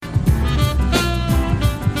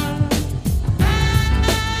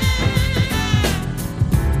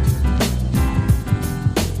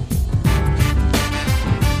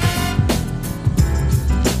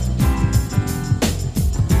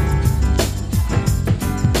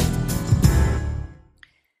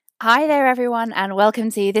Hi there, everyone, and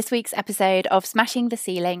welcome to this week's episode of Smashing the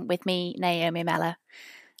Ceiling with me, Naomi Mellor.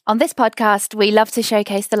 On this podcast, we love to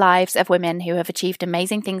showcase the lives of women who have achieved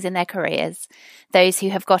amazing things in their careers, those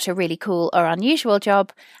who have got a really cool or unusual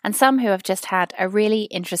job, and some who have just had a really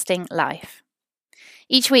interesting life.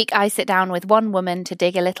 Each week, I sit down with one woman to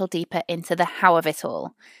dig a little deeper into the how of it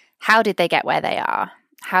all. How did they get where they are?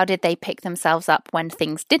 How did they pick themselves up when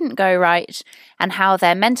things didn't go right? And how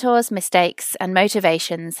their mentors, mistakes, and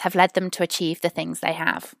motivations have led them to achieve the things they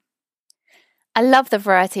have. I love the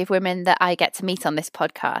variety of women that I get to meet on this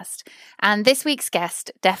podcast, and this week's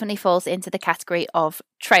guest definitely falls into the category of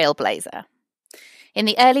trailblazer. In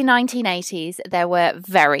the early 1980s, there were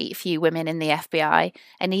very few women in the FBI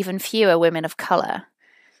and even fewer women of colour.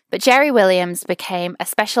 But Geri Williams became a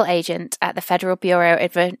special agent at the Federal Bureau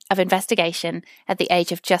of Investigation at the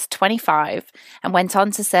age of just 25 and went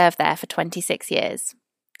on to serve there for 26 years.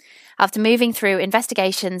 After moving through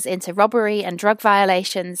investigations into robbery and drug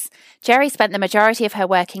violations, Geri spent the majority of her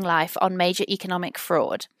working life on major economic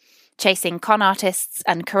fraud, chasing con artists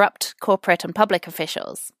and corrupt corporate and public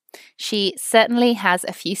officials. She certainly has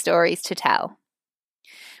a few stories to tell.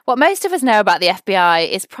 What most of us know about the FBI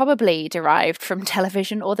is probably derived from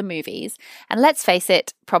television or the movies, and let's face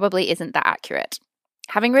it, probably isn't that accurate.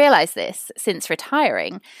 Having realised this, since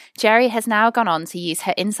retiring, Geri has now gone on to use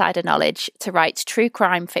her insider knowledge to write true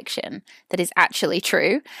crime fiction that is actually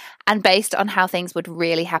true and based on how things would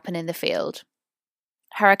really happen in the field.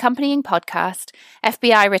 Her accompanying podcast,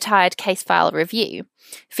 FBI Retired Case File Review,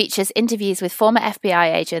 features interviews with former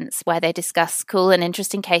FBI agents where they discuss cool and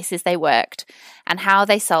interesting cases they worked and how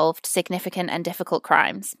they solved significant and difficult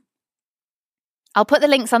crimes. I'll put the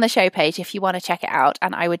links on the show page if you want to check it out,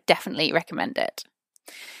 and I would definitely recommend it.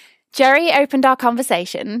 Geri opened our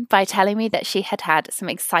conversation by telling me that she had had some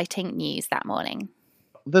exciting news that morning.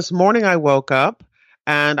 This morning I woke up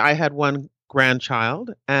and I had one grandchild,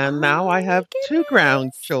 and now I have two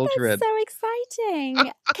grandchildren. That's so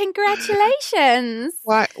exciting. Congratulations.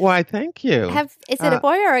 Why, thank you. Is it a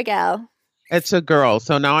boy or a girl? It's a girl.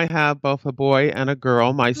 So now I have both a boy and a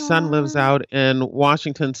girl. My son lives out in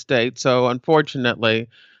Washington State, so unfortunately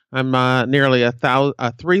I'm nearly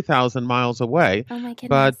 3,000 miles away. Oh my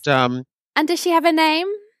goodness. But and does she have a name?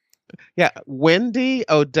 Yeah, Wendy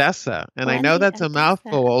Odessa, and Wendy I know that's Odessa. a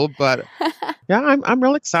mouthful, but yeah, I'm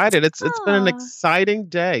real excited. It's been an exciting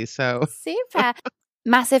day. So super.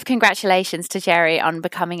 Massive congratulations to Geri on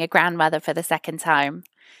becoming a grandmother for the second time.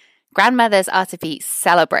 Grandmothers are to be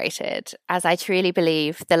celebrated, as I truly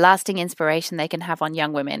believe the lasting inspiration they can have on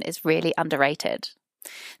young women is really underrated.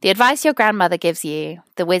 The advice your grandmother gives you,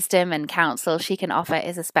 the wisdom and counsel she can offer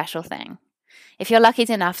is a special thing. If you're lucky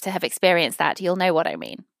enough to have experienced that, you'll know what I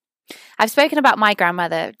mean. I've spoken about my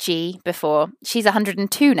grandmother, G, before. She's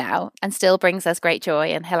 102 now and still brings us great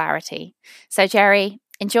joy and hilarity. So, Geri,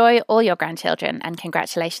 enjoy all your grandchildren and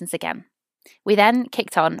congratulations again. We then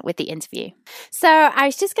kicked on with the interview. So I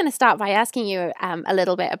was just going to start by asking you a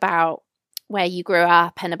little bit about where you grew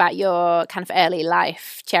up and about your kind of early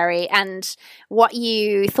life, Geri, and what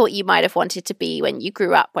you thought you might have wanted to be when you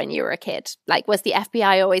grew up when you were a kid. Like, was the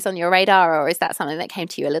FBI always on your radar, or is that something that came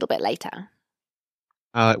to you a little bit later?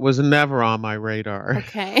 It was never on my radar.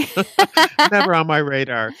 Okay. Never on my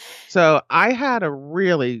radar. So I had a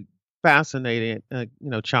really fascinating,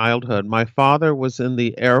 childhood. My father was in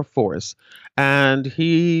the Air Force, and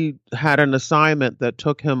he had an assignment that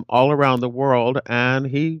took him all around the world, and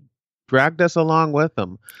he dragged us along with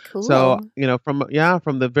him. Cool. So,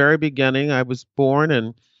 from the very beginning, I was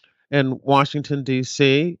born in Washington,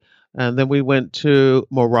 D.C., and then we went to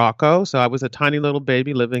Morocco. So I was a tiny little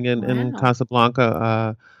baby living in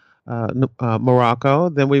Casablanca, Morocco.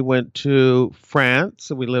 Then we went to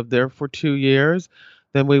France. We lived there for 2 years.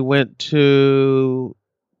 Then we went to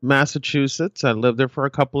Massachusetts. I lived there for a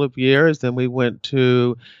couple of years. Then we went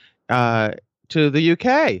to the UK.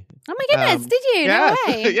 Oh my goodness, did you? Yes.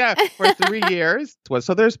 No way. Yeah, for 3 years.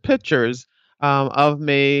 So there's pictures of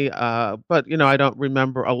me, but I don't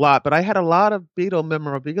remember a lot. But I had a lot of Beatle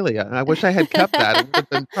memorabilia, and I wish I had kept that. It would have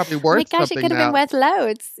been probably worth something. Oh my gosh, it could have been worth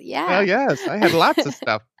loads. Yeah. Oh yes, I had lots of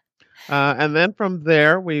stuff. And then from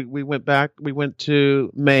there, we went back. We went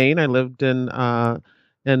to Maine. I lived in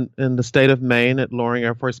the state of Maine at Loring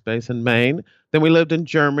Air Force Base in Maine. Then we lived in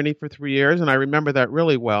Germany for 3 years, and I remember that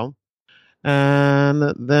really well.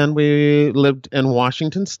 And then we lived in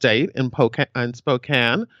Washington State in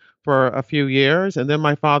Spokane for a few years. And then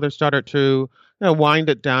my father started to wind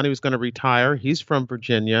it down. He was going to retire. He's from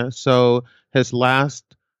Virginia. So his last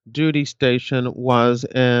duty station was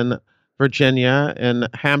in Virginia, in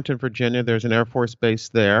Hampton, Virginia. There's an Air Force base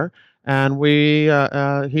there. and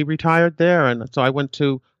he retired there, and so I went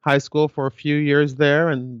to high school for a few years there,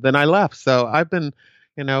 and then I left. So I've been,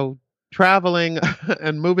 you know, traveling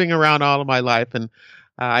and moving around all of my life, and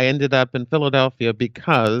I ended up in Philadelphia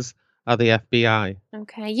because of the FBI.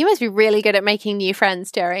 Okay. You must be really good at making new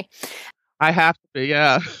friends, Jerry. I have to be,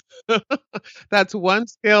 yeah. That's one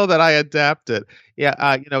skill that I adapted. Yeah,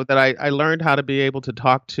 that I learned how to be able to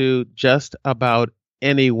talk to just about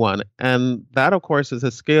anyone. And that, of course, is a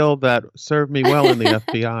skill that served me well in the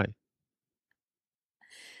FBI.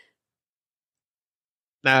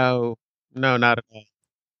 No, no, not at all.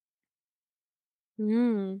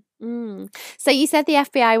 Mm, mm. So you said the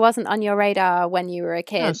FBI wasn't on your radar when you were a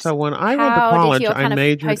Yeah, kid. so when I went to How did college, your I kind of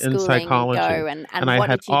majored in homeschooling psychology, go, and and I what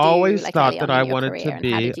had did you do always like thought early that on I in your wanted to career, and how be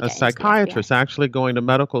did you a get into the FBI? psychiatrist, actually going to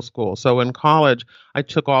medical school. So in college, I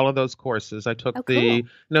took all of those courses. I took Oh, the,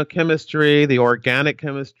 cool. chemistry, the organic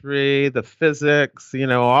chemistry, the physics,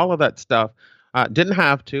 all of that stuff. Didn't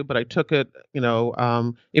have to, but I took it, even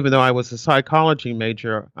though I was a psychology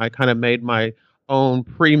major, I kind of made my own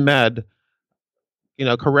pre-med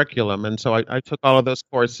curriculum. And so I took all of those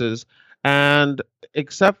courses. And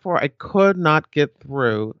except for I could not get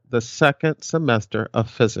through the second semester of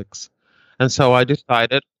physics. And so I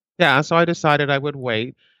decided I would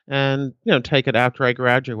wait and, take it after I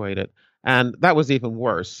graduated. And that was even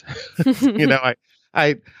worse. you know,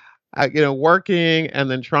 I, working and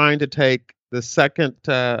then trying to take the second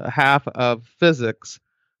half of physics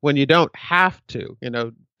when you don't have to,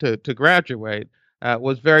 to graduate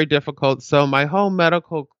was very difficult. So my whole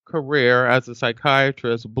medical career as a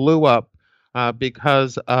psychiatrist blew up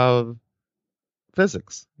because of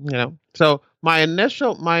physics. So my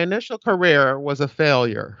initial career was a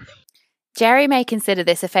failure. Jerry may consider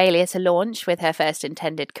this a failure to launch with her first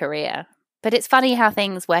intended career, but it's funny how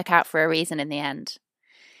things work out for a reason in the end.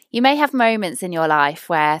 You may have moments in your life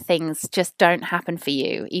where things just don't happen for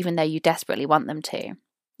you, even though you desperately want them to.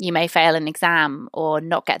 You may fail an exam or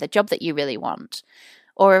not get the job that you really want,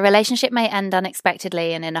 or a relationship may end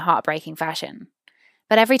unexpectedly and in a heartbreaking fashion.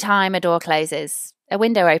 But every time a door closes, a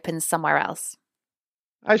window opens somewhere else.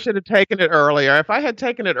 I should have taken it earlier. If I had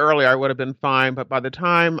taken it earlier, I would have been fine. But by the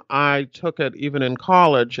time I took it, even in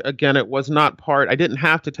college, again, it was not part. I didn't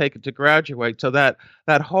have to take it to graduate. So that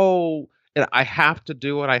whole I have to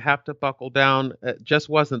do it. I have to buckle down. It just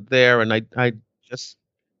wasn't there, and I just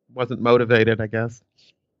wasn't motivated, I guess.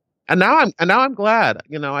 And now I'm glad.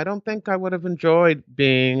 I don't think I would have enjoyed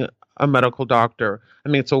being a medical doctor. I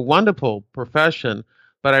mean, it's a wonderful profession,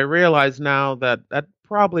 but I realize now that that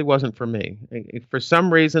probably wasn't for me. For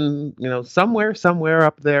some reason, somewhere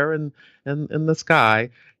up there in the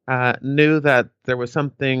sky, knew that there was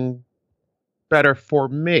something better for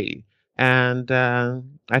me, and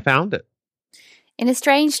I found it. In a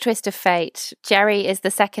strange twist of fate, Jerry is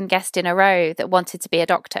the second guest in a row that wanted to be a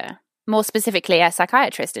doctor. More specifically, a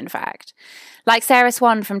psychiatrist, in fact. Like Sarah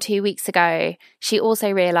Swan from 2 weeks ago, she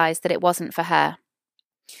also realised that it wasn't for her.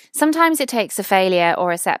 Sometimes it takes a failure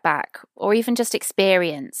or a setback, or even just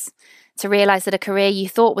experience, to realise that a career you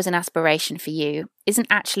thought was an aspiration for you isn't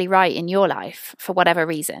actually right in your life, for whatever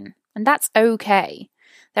reason. And that's okay.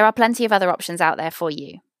 There are plenty of other options out there for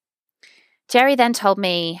you. Jerry then told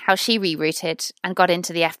me how she rerouted and got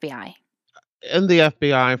into the FBI. In the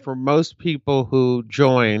FBI, for most people who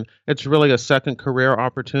join, it's really a second career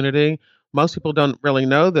opportunity. Most people don't really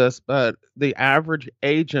know this, but the average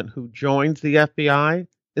agent who joins the FBI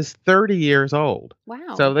is 30 years old.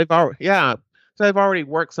 So Wow. they've already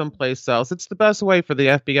worked someplace else. It's the best way for the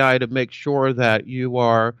FBI to make sure that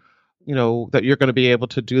that you're going to be able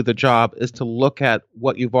to do the job is to look at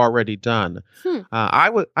what you've already done. Hmm. I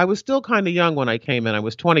was still kind of young when I came in. I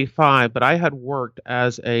was 25, but I had worked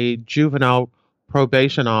as a juvenile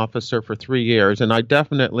probation officer for 3 years, and I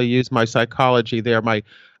definitely used my psychology there. My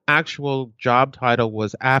actual job title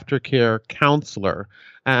was aftercare counselor,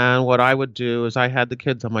 and what I would do is I had the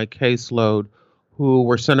kids on my caseload who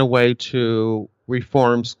were sent away to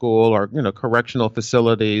reform school or correctional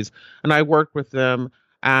facilities, and I worked with them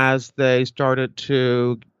as they started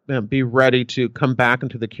to be ready to come back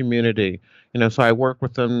into the community. So I work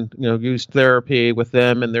with them, use therapy with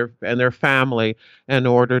them and their family in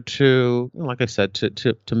order to, like I said,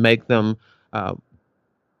 to make them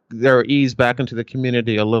their ease back into the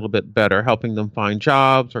community a little bit better, helping them find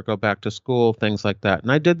jobs or go back to school, things like that.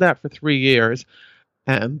 And I did that for 3 years.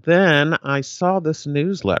 And then I saw this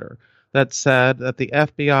newsletter that said that the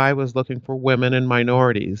FBI was looking for women and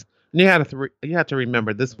minorities. And you had to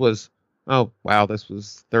remember this was, oh wow, this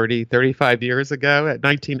was 35 years ago at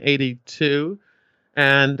 1982.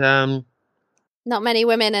 And Not many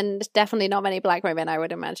women, and definitely not many Black women, I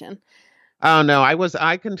would imagine. Oh no,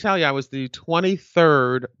 I can tell you I was the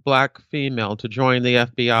 23rd black female to join the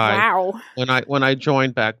FBI Wow. when I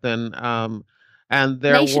joined back then. And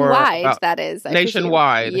there were Nationwide, about that is, I presume.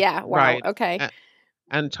 nationwide, Yeah, wow. right? Okay.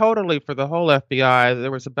 And totally for the whole FBI,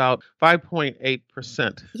 there was about 5.8%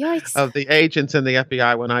 Yikes. of the agents in the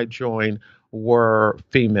FBI when I joined were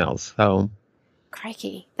females. So,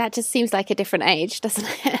 Crikey. That just seems like a different age, doesn't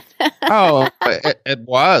it? oh, it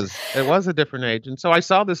was a different age. And so I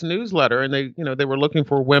saw this newsletter and they were looking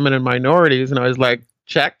for women and minorities. And I was like,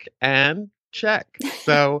 check and check.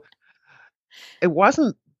 So it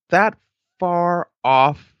wasn't that far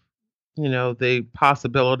off, the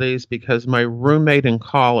possibilities because my roommate in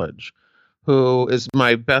college, who is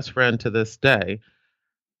my best friend to this day,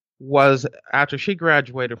 was after she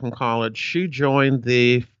graduated from college, she joined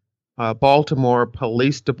the Baltimore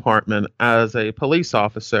Police Department as a police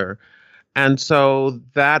officer. And so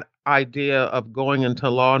that idea of going into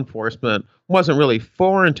law enforcement wasn't really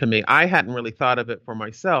foreign to me. I hadn't really thought of it for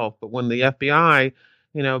myself, but when the FBI,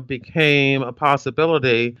 became a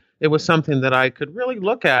possibility, it was something that I could really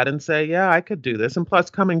look at and say, yeah, I could do this. And plus,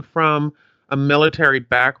 coming from a military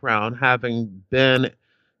background, having been,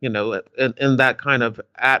 in that kind of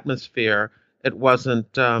atmosphere, it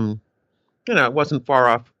wasn't, it wasn't far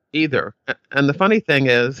off either. And the funny thing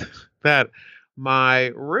is that my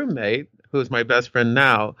roommate, who's my best friend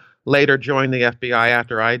now, later joined the FBI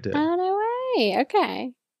after I did. Oh, no way.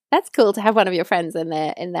 Okay. That's cool to have one of your friends in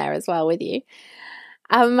there as well with you.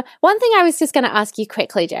 One thing I was just going to ask you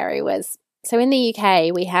quickly, Jerry, was so in the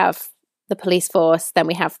UK, we have the police force, then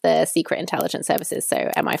we have the secret intelligence services, so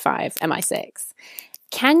MI5, MI6.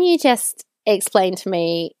 Can you just explain to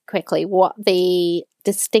me quickly what the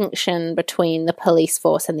distinction between the police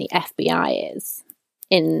force and the FBI is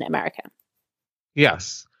in America?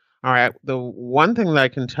 Yes. All right. The one thing that I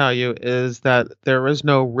can tell you is that there is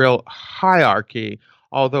no real hierarchy,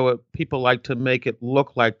 although people like to make it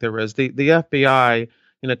look like there is. The FBI,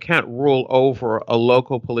 can't rule over a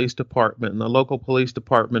local police department, and the local police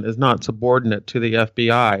department is not subordinate to the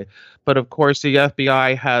FBI. But of course, the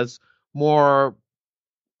FBI has more,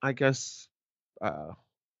 I guess, uh,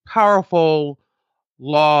 powerful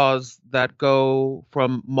laws that go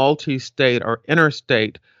from multi-state or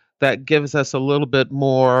interstate that gives us a little bit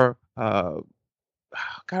more God,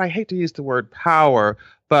 I hate to use the word power,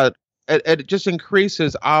 but it just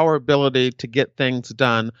increases our ability to get things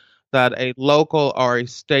done that a local or a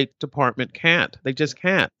state department can't. They just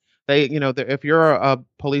can't. If you're a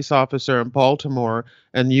police officer in Baltimore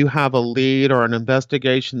and you have a lead or an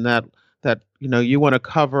investigation that you want to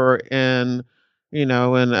cover in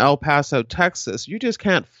El Paso, Texas, you just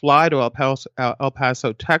can't fly to El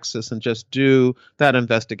Paso, Texas, and just do that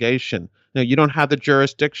investigation. You don't have the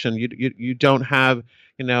jurisdiction. You don't have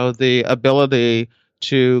the ability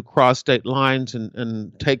to cross state lines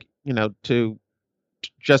and take to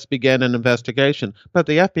just begin an investigation. But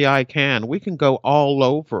the FBI can. We can go all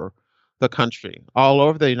over the country, all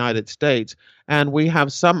over the United States, and we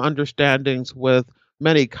have some understandings with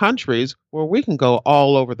many countries where we can go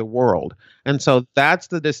all over the world. And so that's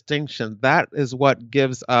the distinction. That is what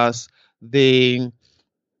gives us the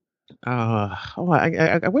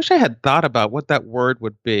I wish I had thought about what that word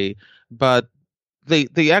would be, but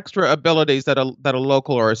the extra abilities that a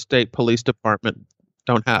local or a state police department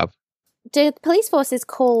don't have. Do the police forces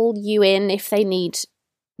call you in if they need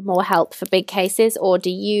more help for big cases, or would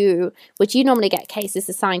you normally get cases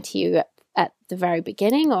assigned to you at the very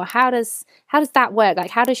beginning, or how does that work?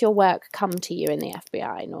 Like, how does your work come to you in the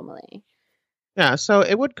FBI normally? Yeah, so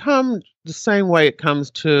it would come the same way it comes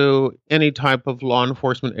to any type of law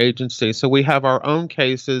enforcement agency. So we have our own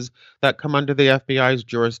cases that come under the FBI's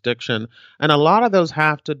jurisdiction, and a lot of those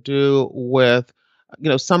have to do with,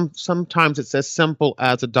 sometimes it's as simple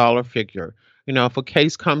as a dollar figure. If a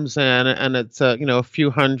case comes in and it's a few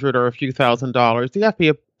hundred or a few $1,000s,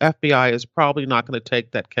 the FBI is probably not going to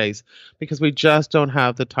take that case because we just don't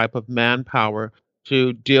have the type of manpower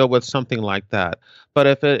to deal with something like that. But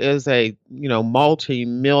if it is a,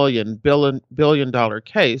 multi-million, billion dollar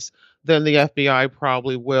case, then the FBI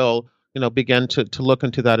probably will, begin to look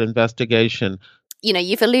into that investigation.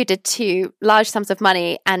 You've alluded to large sums of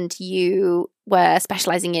money, and you were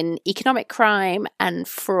specializing in economic crime and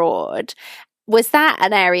fraud. Was that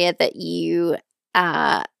an area that you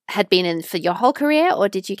had been in for your whole career, or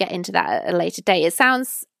did you get into that at a later date? It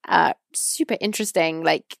sounds super interesting.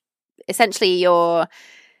 Like, essentially, you're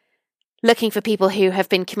looking for people who have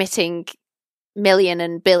been committing million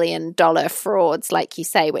and billion dollar frauds, like you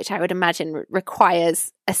say, which I would imagine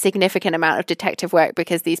requires a significant amount of detective work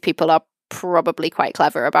because these people are probably quite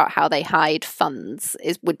clever about how they hide funds,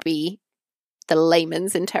 would be the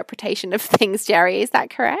layman's interpretation of things, Jerry. Is that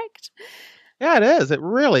correct? Yeah, it is. It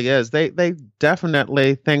really is. They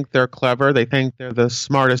definitely think they're clever. They think they're the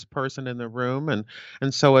smartest person in the room,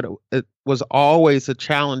 and so it was always a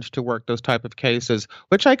challenge to work those type of cases,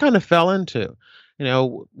 which I kind of fell into.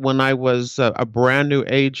 When I was a brand new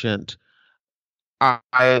agent,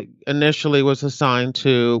 I initially was assigned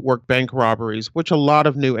to work bank robberies, which a lot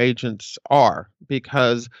of new agents are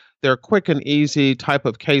because they're quick and easy type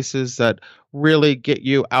of cases that really get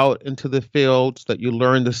you out into the fields, that you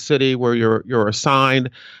learn the city where you're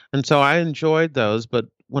assigned. And so I enjoyed those. But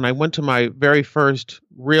when I went to my very first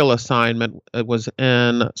real assignment, it was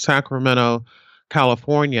in Sacramento,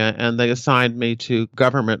 California, and they assigned me to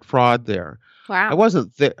government fraud there. Wow. I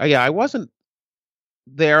wasn't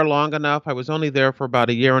there long enough. I was only there for about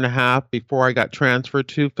a year and a half before I got transferred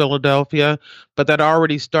to Philadelphia, but that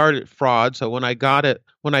already started fraud. So when I got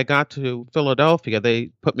to Philadelphia,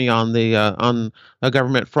 they put me on a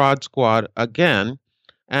government fraud squad again.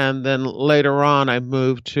 And then later on, I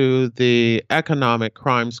moved to the economic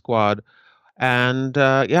crime squad. And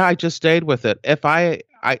I just stayed with it. If I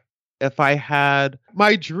had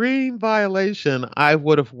my dream violation, I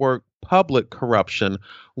would have worked public corruption,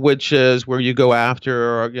 which is where you go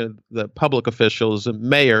after the public officials and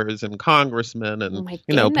mayors and congressmen and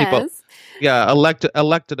people,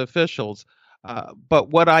 elected officials. But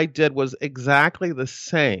what I did was exactly the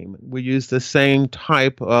same. We used the same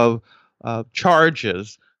type of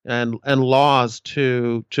charges and laws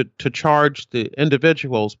to charge the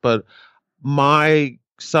individuals, but my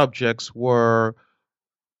subjects were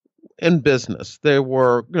in business. There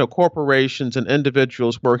were, corporations and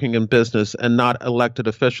individuals working in business and not elected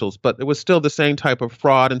officials, but it was still the same type of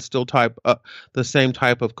fraud and still the same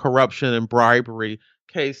type of corruption and bribery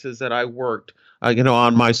cases that I worked,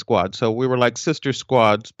 on my squad. So we were like sister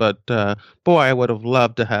squads, but boy, I would have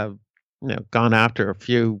loved to have, gone after a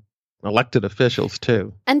few elected officials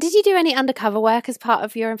too. And did you do any undercover work as part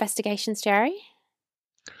of your investigations, Jerry?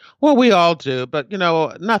 Well, we all do, but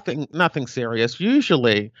nothing serious.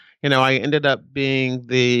 Usually, I ended up being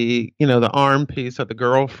the arm piece of the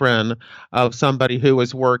girlfriend of somebody who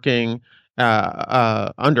was working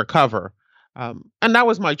undercover, and that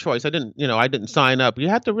was my choice. I didn't sign up. You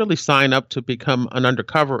had to really sign up to become an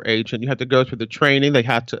undercover agent. You had to go through the training. They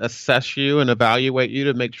had to assess you and evaluate you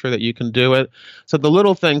to make sure that you can do it. So the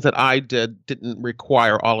little things that I did didn't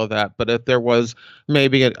require all of that. But if there was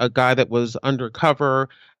maybe a guy that was undercover,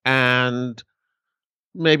 and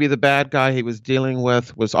maybe the bad guy he was dealing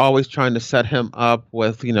with was always trying to set him up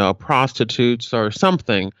with, prostitutes or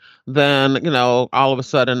something, then, all of a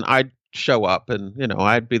sudden I'd show up and,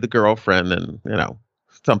 I'd be the girlfriend and,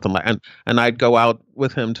 something like, and I'd go out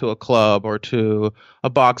with him to a club or to a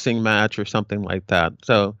boxing match or something like that.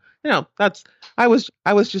 So, I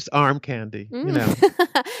was just arm candy,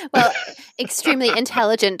 Well, extremely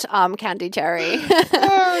intelligent arm candy, Jerry.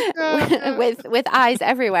 with eyes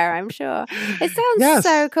everywhere, I'm sure. It sounds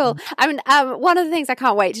so cool. I mean, one of the things I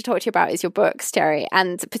can't wait to talk to you about is your books, Jerry,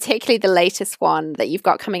 and particularly the latest one that you've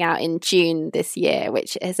got coming out in June this year,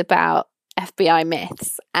 which is about FBI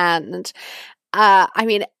myths. And I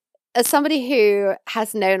mean, as somebody who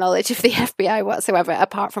has no knowledge of the FBI whatsoever,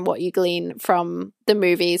 apart from what you glean from the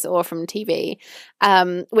movies or from TV,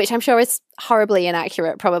 which I'm sure is horribly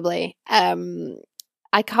inaccurate, probably. I'm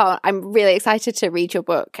really excited to read your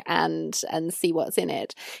book and see what's in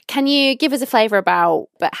it. Can you give us a flavor about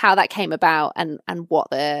how that came about and what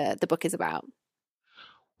the book is about?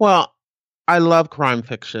 Well, I love crime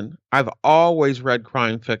fiction. I've always read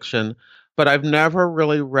crime fiction, but I've never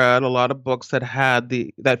really read a lot of books that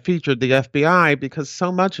featured the FBI because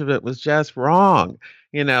so much of it was just wrong,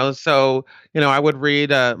 So, I would read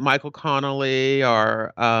Michael Connelly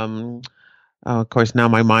or, of course, now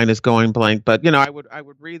my mind is going blank, but I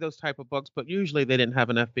would read those type of books, but usually they didn't have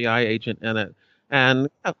an FBI agent in it. And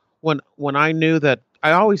when I knew that,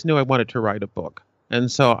 I always knew I wanted to write a book, and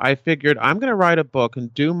so I figured I'm going to write a book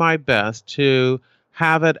and do my best to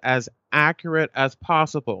have it as accurate as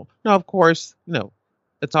possible. Now, of course,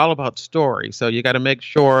 it's all about story. So you got to make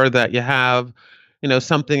sure that you have,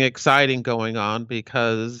 something exciting going on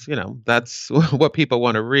because, that's what people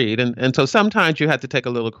want to read. And so sometimes you have to take a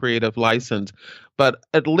little creative license, but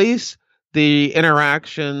at least the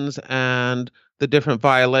interactions and the different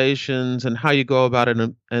violations and how you go about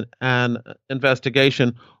an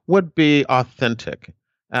investigation would be authentic.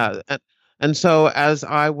 And so as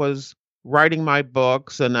I was writing my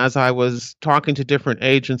books and as I was talking to different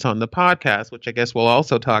agents on the podcast, which I guess we'll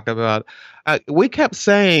also talk about, we kept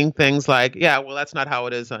saying things like, yeah, well, that's not how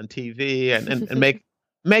it is on TV and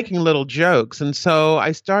making little jokes. And so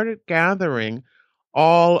I started gathering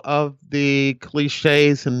all of the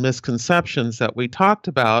cliches and misconceptions that we talked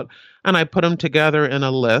about, and I put them together in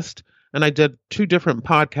a list. And I did two different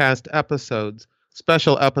podcast episodes,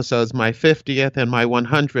 special episodes, my 50th and my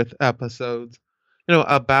 100th episodes,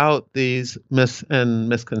 about these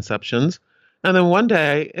misconceptions. And then one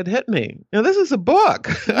day it hit me. This is a book.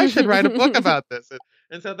 I should write a book about this.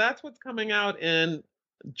 And so that's what's coming out in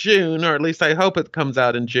June, or at least I hope it comes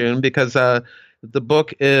out in June, because the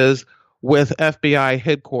book is with FBI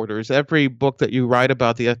headquarters. Every book that you write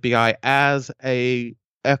about the FBI as a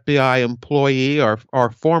FBI employee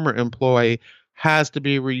or former employee has to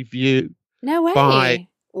be reviewed No way. by.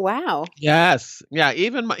 Wow. Yes. Yeah.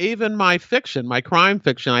 Even my fiction, my crime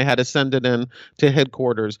fiction, I had to send it in to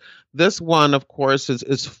headquarters. This one, of course,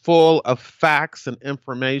 is full of facts and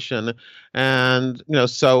information. And,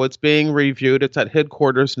 so it's being reviewed. It's at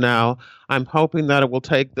headquarters now. I'm hoping that it will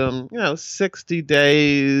take them, 60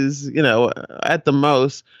 days, at the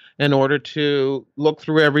most, in order to look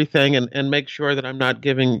through everything and make sure that I'm not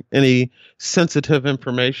giving any sensitive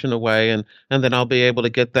information away. And then I'll be able to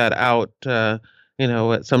get that out,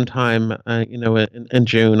 at some time, in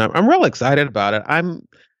June. I'm real excited about it. I'm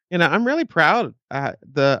really proud of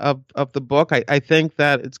the book. I think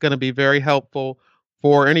that it's going to be very helpful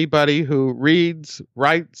for anybody who reads,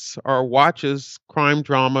 writes, or watches crime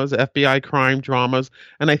dramas, FBI crime dramas.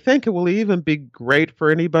 And I think it will even be great for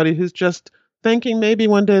anybody who's just thinking maybe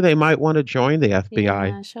one day they might want to join the FBI.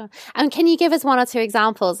 Yeah, sure. And can you give us one or two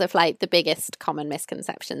examples of like the biggest common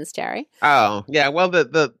misconceptions, Jerry? Oh, yeah. Well,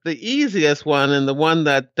 the easiest one, and the one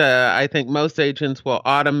that I think most agents will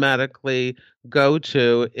automatically go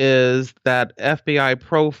to, is that FBI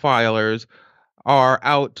profilers are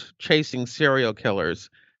out chasing serial killers.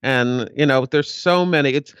 And, there's so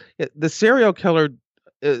many. The serial killer,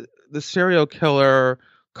 the serial killer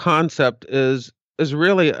concept is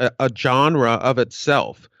really a genre of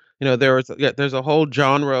itself. There's a whole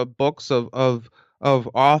genre of books of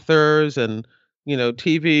authors and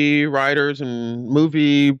TV writers and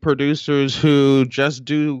movie producers who just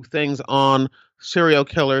do things on serial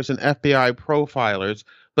killers and FBI profilers.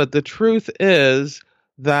 But the truth is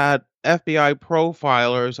that FBI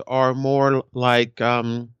profilers are more like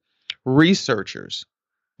researchers.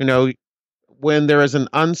 You know, when there is an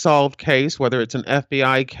unsolved case, whether it's an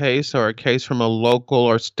FBI case or a case from a local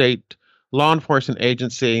or state law enforcement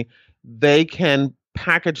agency, they can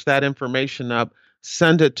package that information up,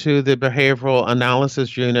 send it to the behavioral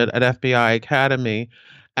analysis unit at FBI Academy,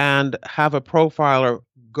 and have a profiler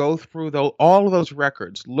go through all of those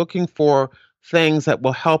records looking for things that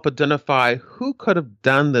will help identify who could have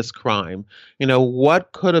done this crime,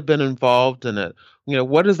 what could have been involved in it.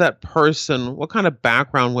 What is that person, what kind of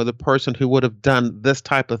background would the person who would have done this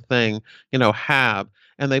type of thing, have?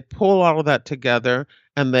 And they pull all of that together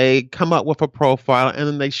and they come up with a profile and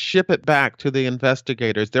then they ship it back to the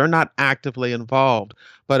investigators. They're not actively involved,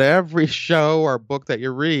 but every show or book that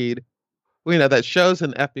you read, that shows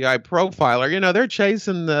an FBI profiler, they're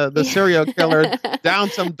chasing the serial killer down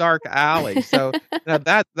some dark alley. So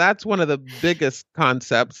that's one of the biggest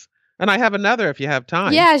concepts. And I have another if you have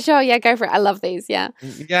time. Yeah, sure. Yeah, go for it. I love these. Yeah.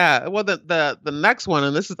 Yeah. Well, the next one,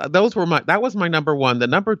 and that was my number one. The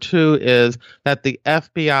number two is that the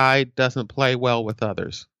FBI doesn't play well with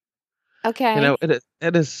others. Okay.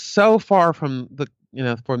 It is so far from the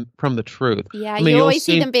from the truth. Yeah, you always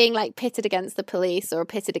see them being like pitted against the police or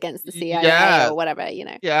pitted against the CIA or whatever,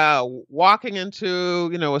 Yeah, walking into,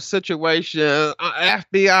 a situation,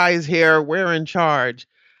 FBI is here, we're in charge.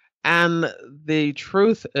 And the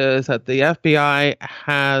truth is that the FBI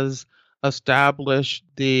has established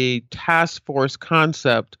the task force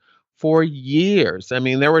concept for years. I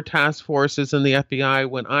mean, there were task forces in the FBI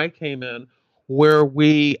when I came in where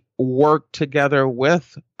we work together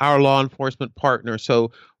with our law enforcement partners.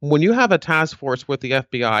 So when you have a task force with the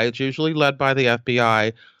FBI, it's usually led by the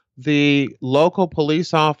FBI. The local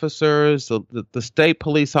police officers, the state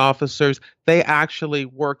police officers, they actually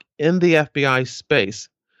work in the FBI space,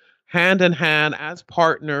 hand in hand as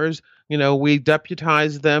partners. We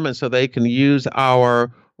deputize them, and so they can use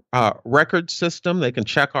our record system. They can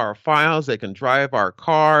check our files. They can drive our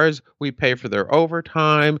cars. We pay for their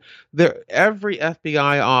overtime. Every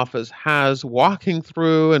FBI office has, walking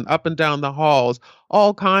through and up and down the halls,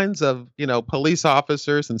 all kinds of, police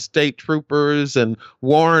officers and state troopers and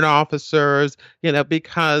warrant officers,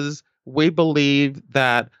 because we believe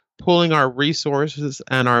that pulling our resources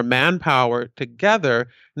and our manpower together,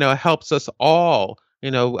 helps us all,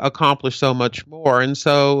 accomplish so much more. And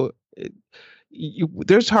so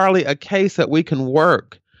there's hardly a case that we can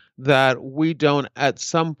work that we don't at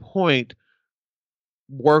some point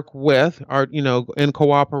work with or, in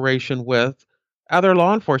cooperation with other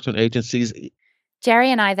law enforcement agencies.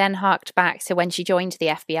 Jerry and I then harked back to when she joined the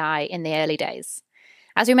FBI in the early days.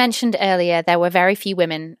 As we mentioned earlier, there were very few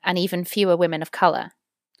women and even fewer women of colour.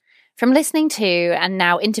 From listening to and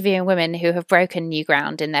now interviewing women who have broken new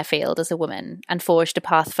ground in their field as a woman and forged a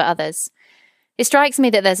path for others, it strikes me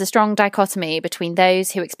that there's a strong dichotomy between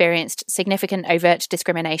those who experienced significant overt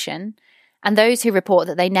discrimination and those who report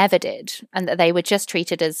that they never did and that they were just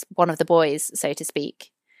treated as one of the boys, so to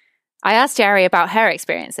speak. I asked Jerry about her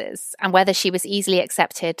experiences and whether she was easily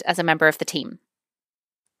accepted as a member of the team.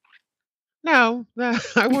 No,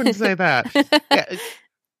 I wouldn't say that. Yeah,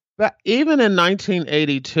 but even in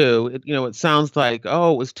 1982, it sounds like,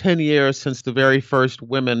 it was 10 years since the very first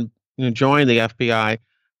women joined the FBI.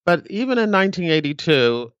 But even in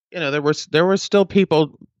 1982, there were still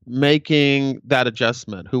people making that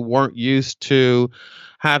adjustment who weren't used to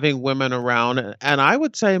having women around. And I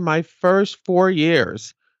would say my first 4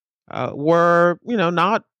 years were,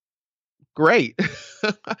 not great.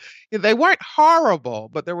 They weren't horrible,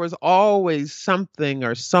 but there was always something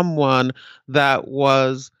or someone that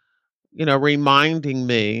was, reminding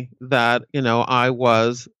me that, I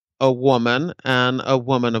was a woman and a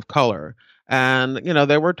woman of color. And,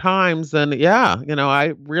 there were times then,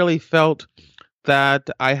 I really felt that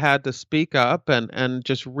I had to speak up and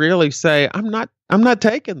just really say, I'm not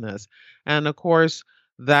taking this. And of course,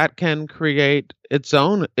 that can create its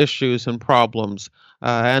own issues and problems.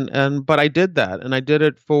 But I did that, and I did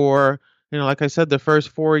it for, like I said, the first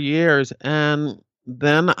 4 years. And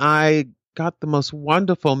then I got the most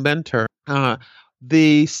wonderful mentor,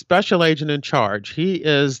 the special agent in charge. He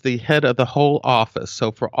is the head of the whole office.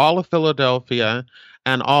 So for all of Philadelphia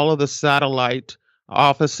and all of the satellite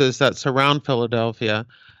offices that surround Philadelphia,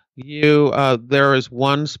 there is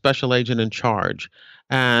one special agent in charge.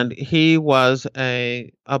 And he was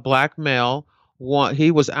a black male.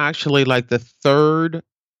 He was actually like the third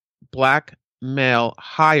black male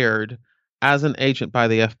hired as an agent by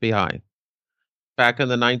the FBI back in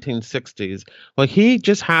the 1960s. Well, he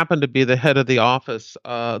just happened to be the head of the office,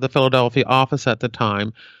 the Philadelphia office at the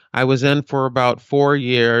time. I was in for about 4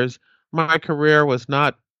 years. My career was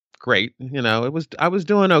not great. I was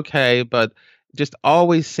doing okay, but just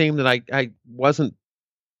always seemed that I wasn't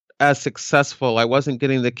as successful. I wasn't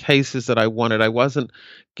getting the cases that I wanted. I wasn't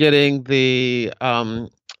getting the, I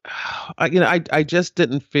just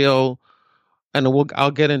didn't feel, and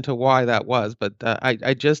I'll get into why that was, but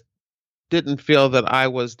I just didn't feel that I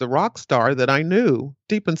was the rock star that I knew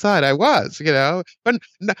deep inside I was, but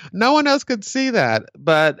no one else could see that.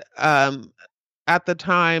 But at the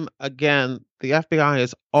time, again, the FBI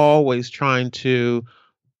is always trying to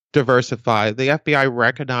diversify. The FBI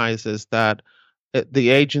recognizes that the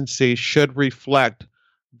agency should reflect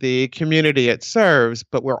the community it serves,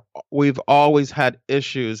 but we've always had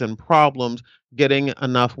issues and problems getting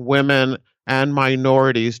enough women and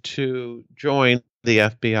minorities to join the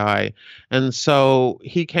FBI. And so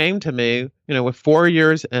he came to me, with 4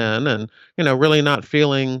 years in and, really not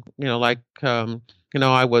feeling, like,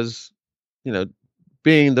 I was,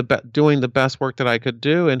 doing the best work that I could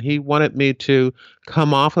do. And he wanted me to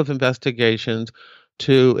come off of investigations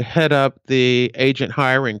to head up the agent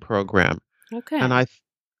hiring program. Okay. And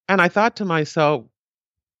I thought to myself,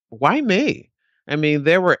 why me? I mean,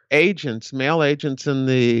 there were male agents in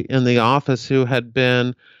the office who had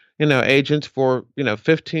been, agents for,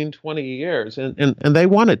 15, 20 years, and they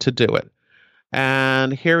wanted to do it.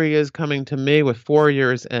 And here he is coming to me with 4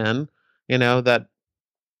 years in, that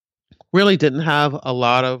really didn't have a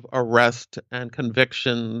lot of arrest and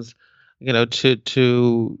convictions,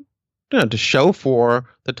 to show for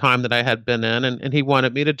the time that I had been in, and he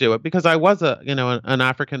wanted me to do it because I was an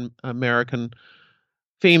African American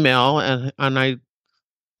female,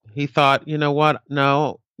 he thought, what?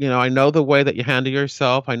 No, I know the way that you handle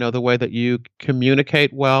yourself. I know the way that you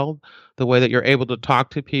communicate well, the way that you're able to talk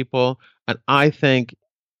to people, and I think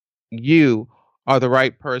you are the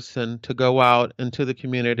right person to go out into the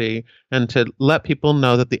community and to let people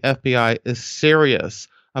know that the FBI is serious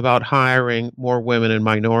about hiring more women and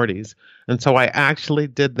minorities. And so I actually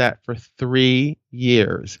did that for 3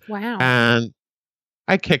 years. Wow. And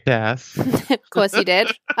I kicked ass. Of course you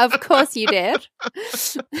did. Of course you did.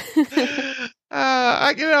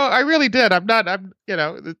 I really did.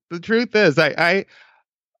 The truth is,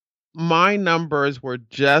 my numbers were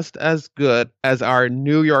just as good as our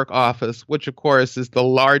New York office, which of course is the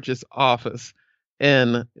largest office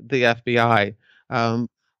in the FBI.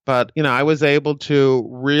 But I was able to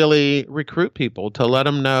really recruit people to let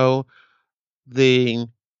them know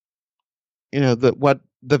what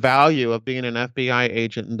the value of being an FBI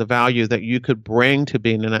agent and the value that you could bring to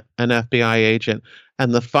being an FBI agent.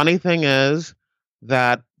 And the funny thing is,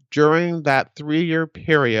 that during that 3-year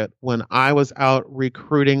period when I was out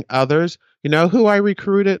recruiting others, you know who I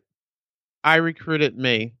recruited? I recruited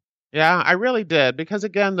me. Yeah, I really did. Because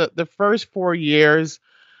again, the first 4 years,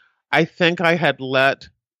 I think I had let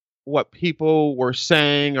what people were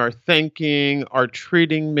saying or thinking or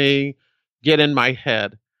treating me get in my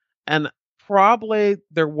head. And probably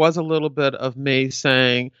there was a little bit of me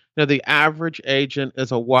saying, the average agent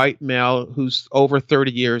is a white male who's over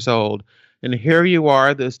 30 years old. And here you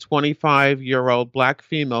are, this 25-year-old black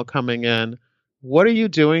female coming in. What are you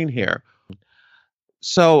doing here?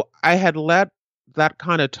 So I had let that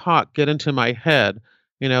kind of talk get into my head.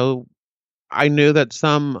 You know, I knew that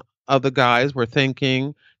some of the guys were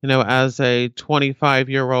thinking, as a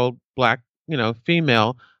 25-year-old black,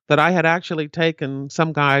 female, that I had actually taken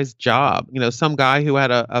some guy's job, some guy who had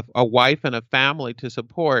a wife and a family to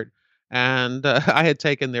support. And I had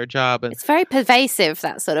taken their job. And it's very pervasive,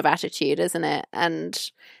 that sort of attitude, isn't it? And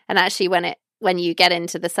actually when you get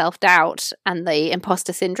into the self-doubt and the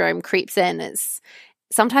imposter syndrome creeps in,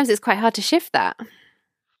 sometimes it's quite hard to shift that.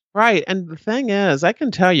 Right. And the thing is, I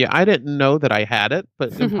can tell you, I didn't know that I had it,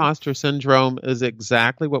 but imposter syndrome is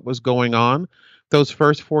exactly what was going on those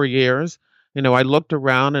first 4 years. I looked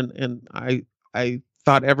around and I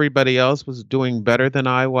thought everybody else was doing better than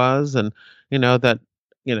I was. And, that,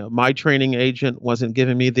 my training agent wasn't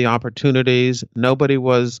giving me the opportunities. Nobody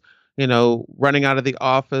was, running out of the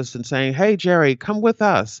office and saying, "Hey, Jerry, come with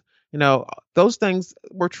us." Those things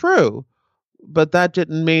were true, but that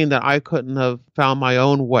didn't mean that I couldn't have found my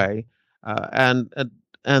own way, and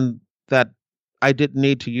that I didn't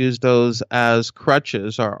need to use those as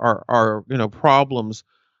crutches or problems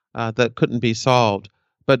that couldn't be solved.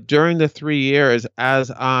 But during the 3 years,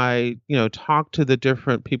 as I talked to the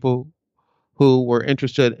different people who were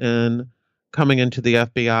interested in coming into the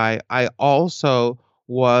FBI, I also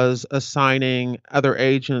was assigning other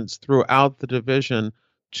agents throughout the division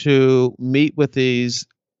to meet with these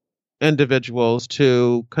individuals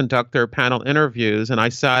to conduct their panel interviews, and I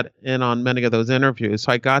sat in on many of those interviews.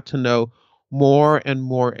 So I got to know more and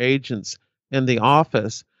more agents in the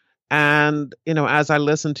office. And, as I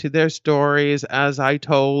listened to their stories, as I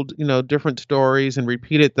told, different stories and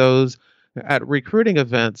repeated those at recruiting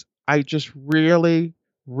events, I just really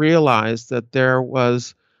realized that there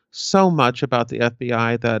was so much about the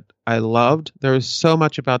FBI that I loved. There was so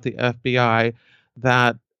much about the FBI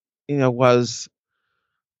that, was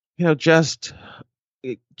just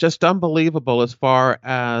just unbelievable as far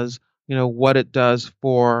as what it does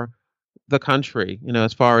for the country,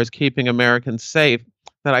 as far as keeping Americans safe.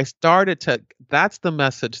 That I started to That's the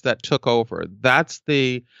message that took over. That's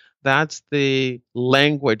the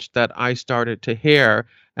language that I started to hear,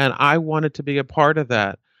 and I wanted to be a part of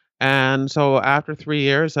that. And so after 3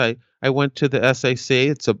 years, I went to the SAC.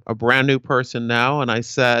 It's a brand new person now, and I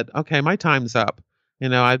said, okay, my time's up.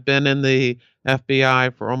 I've been in the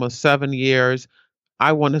FBI for almost 7 years.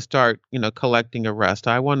 I want to start, collecting arrests.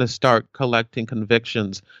 I want to start collecting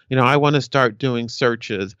convictions. I want to start doing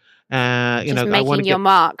searches. Just I want making to your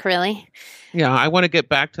mark, really. Yeah, I want to get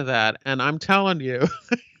back to that. And I'm telling you,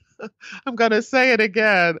 I'm going to say it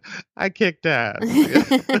again. I kicked ass.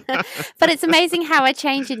 But it's amazing how a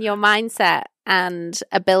change in your mindset and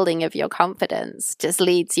a building of your confidence just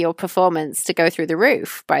leads your performance to go through the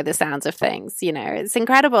roof by the sounds of things. It's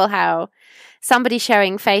incredible how somebody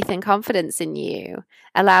showing faith and confidence in you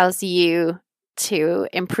allows you to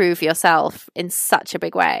improve yourself in such a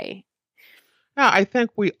big way. Yeah, I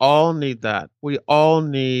think we all need that. We all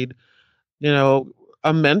need,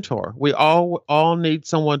 a mentor. We all need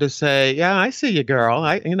someone to say, "Yeah, I see you, girl.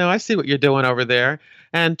 I see what you're doing over there,"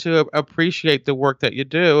 and to appreciate the work that you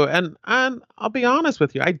do. And I'll be honest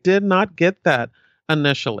with you, I did not get that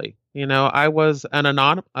initially. I was an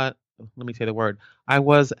let me say the word. I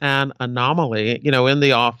was an anomaly, in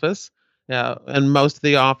the office. Yeah, and most of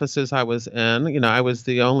the offices I was in, I was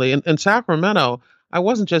the only in Sacramento. I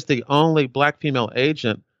wasn't just the only black female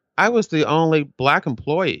agent. I was the only black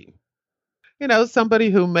employee.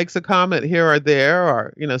 Somebody who makes a comment here or there,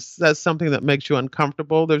 or, says something that makes you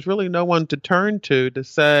uncomfortable. There's really no one to turn to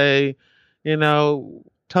say,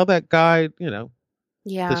 tell that guy,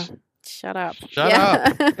 Yeah. Shut up. Shut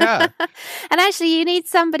up. Yeah. And actually, you need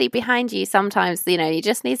somebody behind you sometimes. You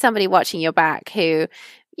just need somebody watching your back who,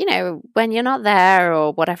 when you're not there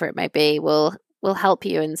or whatever it may be, will help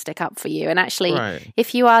you and stick up for you. And actually, Right.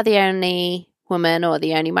 If you are the only woman or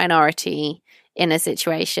the only minority in a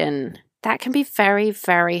situation, that can be very,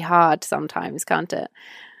 very hard sometimes, can't it?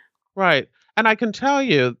 Right. And I can tell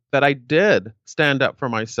you that I did stand up for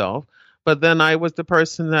myself, but then I was the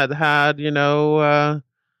person that had, you know,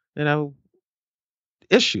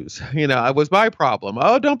 issues. It was my problem.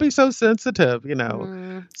 Oh, don't be so sensitive.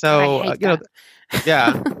 I So hate that.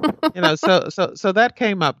 yeah, so that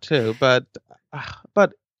came up too. But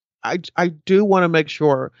I do want to make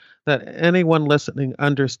sure that anyone listening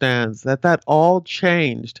understands that all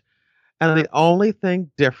changed, and the only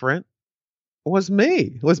thing different was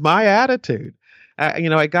my attitude.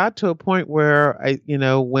 I got to a point where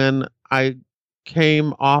when I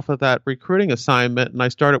came off of that recruiting assignment and I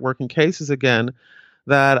started working cases again,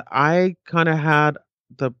 that I kind of had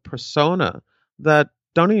the persona that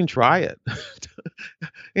don't even try it.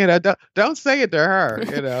 Don't say it to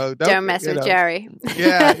her. Don't mess with Jerry.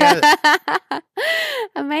 Yeah.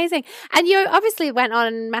 Amazing. And you obviously went on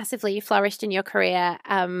and massively flourished in your career.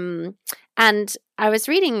 And I was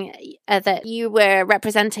reading that you were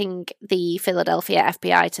representing the Philadelphia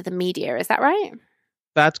FBI to the media. Is that right?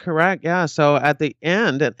 That's correct. Yeah. So at the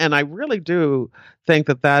end, and I really do think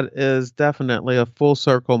that is definitely a full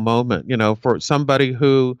circle moment, for somebody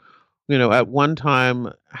who, at one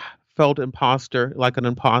time felt like an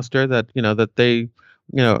imposter, that they,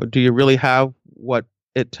 do you really have what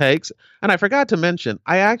it takes? And I forgot to mention,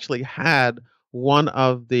 I actually had one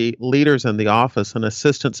of the leaders in the office, an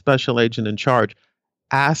assistant special agent in charge,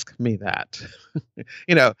 ask me that,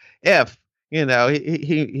 if,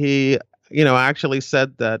 he actually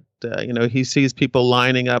said that, he sees people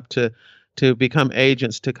lining up to become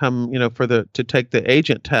agents, to come, to take the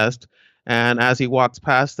agent test. And as he walks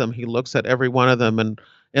past them, he looks at every one of them and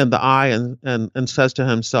in the eye and says to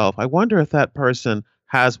himself, I wonder if that person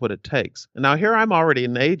has what it takes. And now here I'm already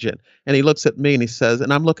an agent, and he looks at me and he says,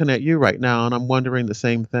 and I'm looking at you right now, and I'm wondering the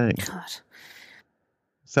same thing. God.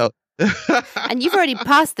 So. And you've already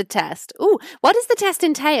passed the test. Ooh, what does the test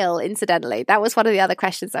entail, incidentally? That was one of the other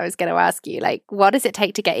questions I was going to ask you. Like, what does it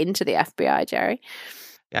take to get into the FBI, Jerry?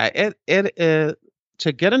 Yeah, it is.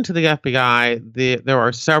 To get into the FBI, there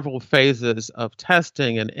are several phases of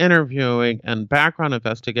testing and interviewing and background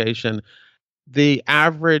investigation. The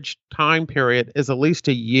average time period is at least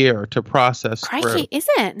a year to process Crikey, through. is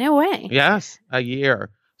it? No way. Yes, a year.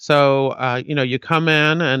 So, you come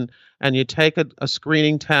in and you take a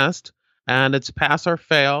screening test, and it's pass or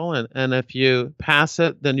fail. And if you pass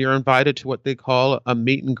it, then you're invited to what they call a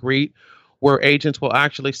meet and greet, where agents will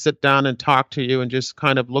actually sit down and talk to you and just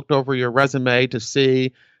kind of look over your resume to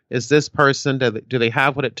see, is this person, do they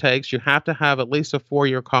have what it takes? You have to have at least a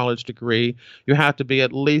 4-year college degree. You have to be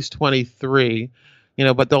at least 23,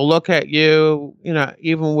 but they'll look at you,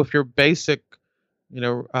 even with your basic,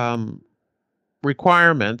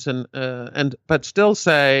 requirements but still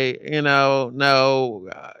say, no,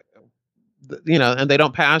 and they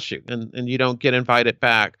don't pass you, and you don't get invited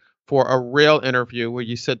back for a real interview where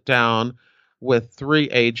you sit down with 3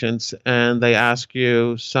 agents and they ask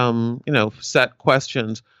you some, set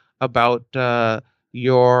questions about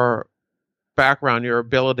your background, your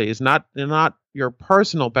abilities, not your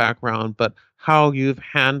personal background, but how you've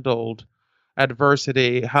handled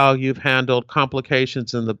adversity, how you've handled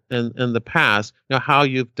complications in the past, how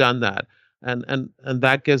you've done that, and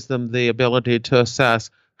that gives them the ability to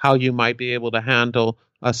assess how you might be able to handle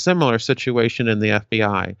a similar situation in the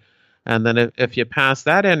FBI. And then if you pass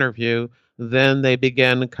that interview, then they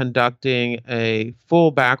begin conducting a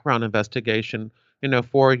full background investigation,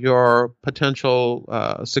 for your potential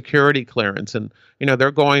security clearance. And,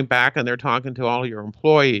 they're going back and they're talking to all your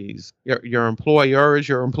employees, your employers,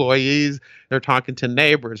 your employees. They're talking to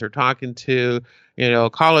neighbors. They're talking to,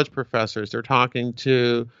 college professors. They're talking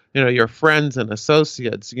to, your friends and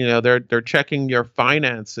associates. They're checking your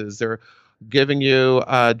finances. They're giving you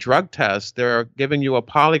a drug test. They're giving you a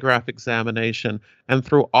polygraph examination. And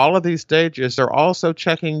through all of these stages, they're also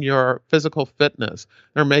checking your physical fitness.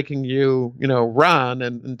 They're making you, run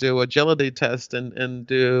and do agility tests and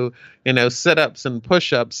do, sit-ups and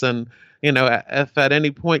push-ups. And, if at any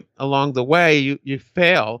point along the way you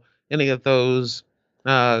fail any of those,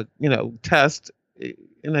 tests,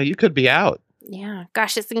 you could be out. Yeah.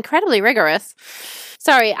 Gosh, it's incredibly rigorous.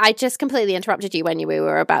 Sorry, I just completely interrupted you when we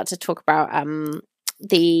were about to talk about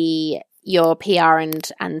your PR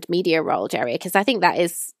and media role, Jerry, because I think that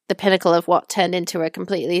is the pinnacle of what turned into a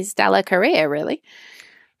completely stellar career, really.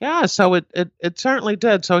 Yeah, so it certainly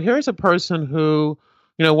did. So here's a person who,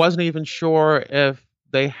 wasn't even sure if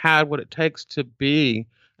they had what it takes to be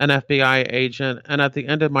an FBI agent. And at the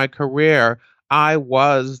end of my career, I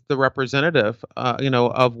was the representative,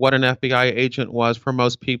 of what an FBI agent was for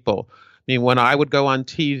most people. I mean, when I would go on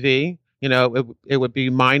TV, it would be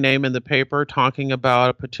my name in the paper talking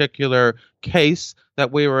about a particular case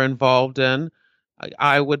that we were involved in.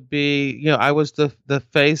 I would be, I was the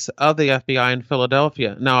face of the FBI in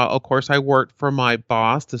Philadelphia. Now, of course, I worked for my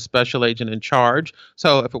boss, the special agent in charge.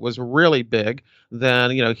 So if it was really big,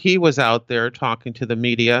 then, he was out there talking to the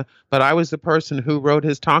media, but I was the person who wrote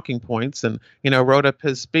his talking points and, wrote up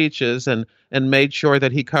his speeches and made sure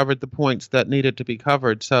that he covered the points that needed to be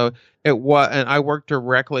covered. So and I worked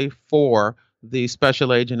directly for the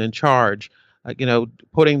special agent in charge,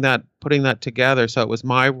 putting that together. So it was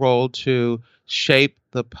my role to shape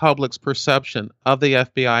the public's perception of the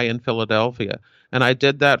FBI in Philadelphia. And I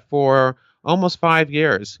did that for almost 5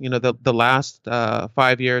 years, the last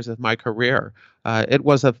 5 years of my career. It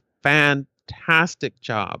was a fantastic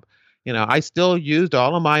job. I still used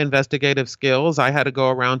all of my investigative skills. I had to go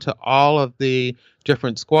around to all of the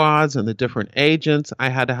different squads and the different agents. I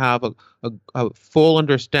had to have a full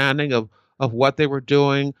understanding of what they were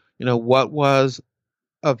doing, what was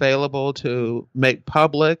available to make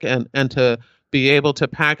public and to be able to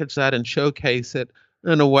package that and showcase it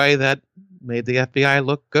in a way that made the FBI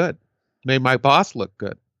look good, made my boss look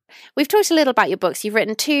good. We've talked a little about your books. You've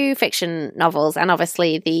written 2 fiction novels, and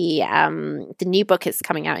obviously the new book is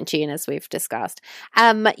coming out in June, as we've discussed.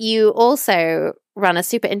 You also run a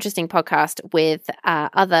super interesting podcast with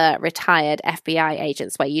other retired FBI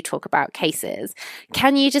agents where you talk about cases.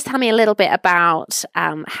 Can you just tell me a little bit about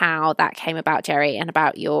how that came about, Jerry, and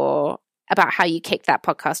about how you kicked that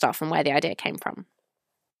podcast off and where the idea came from?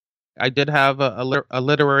 I did have a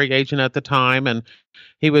literary agent at the time, and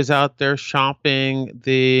he was out there shopping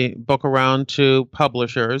the book around to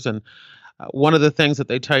publishers. And one of the things that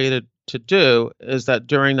they tell you to do is that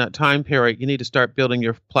during that time period, you need to start building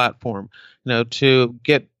your platform, to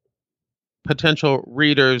get potential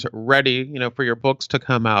readers ready, for your books to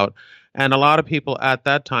come out. And a lot of people at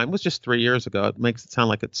that time, it was just 3 years ago. It makes it sound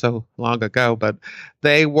like it's so long ago, but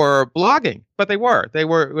they were blogging. But they were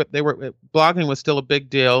blogging was still a big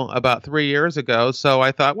deal about 3 years ago. So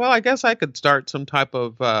I thought, well, I guess I could start some type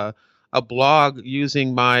of a blog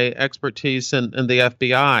using my expertise in the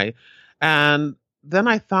FBI. And then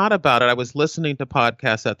I thought about it. I was listening to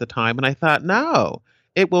podcasts at the time, and I thought, no,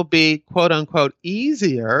 it will be quote unquote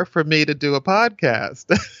easier for me to do a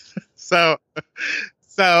podcast. So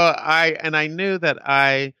I knew that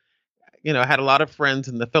I had a lot of friends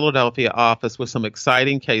in the Philadelphia office with some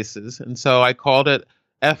exciting cases. And so I called it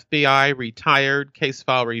FBI Retired Case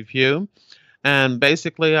File Review. And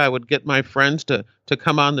basically I would get my friends to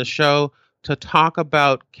come on the show to talk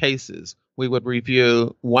about cases. We would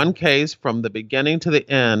review one case from the beginning to the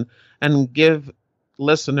end and give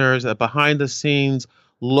listeners a behind the scenes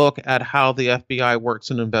look at how the FBI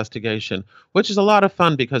works in investigation, which is a lot of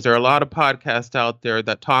fun because there are a lot of podcasts out there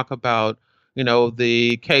that talk about,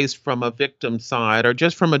 the case from a victim side or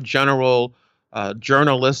just from a general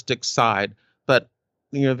journalistic side, but,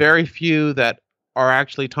 very few that are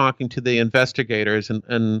actually talking to the investigators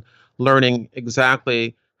and learning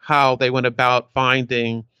exactly how they went about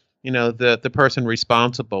finding, the person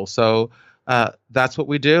responsible. So that's what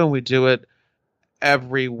we do, and we do it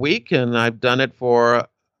every week, and I've done it for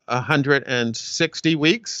 160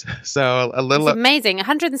 weeks. So a little. It's amazing.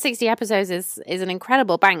 160 episodes is an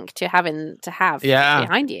incredible bank to have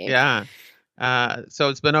behind you. Yeah. So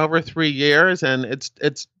it's been over 3 years, and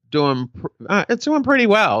it's doing pretty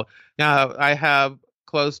well. Now I have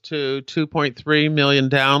close to 2.3 million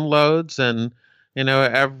downloads, and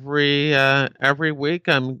every week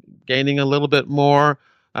I'm gaining a little bit more.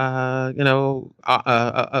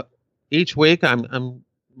 Each week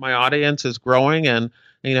my audience is growing, and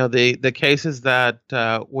the cases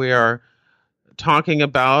that we are talking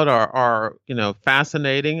about are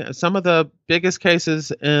fascinating. Some of the biggest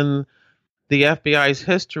cases in the FBI's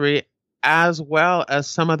history, as well as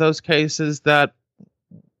some of those cases that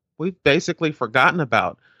we've basically forgotten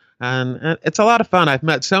about. And it's a lot of fun. I've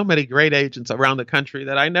met so many great agents around the country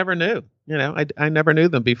that I never knew. I never knew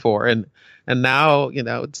them before. And now,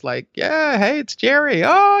 it's like, yeah, hey, it's Jerry.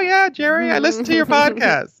 Oh, yeah, Jerry, I listened to your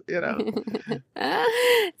podcast,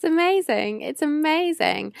 It's amazing. It's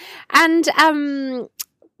amazing. And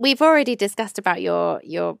we've already discussed about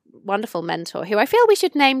your wonderful mentor, who I feel we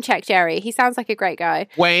should name check, Jerry. He sounds like a great guy.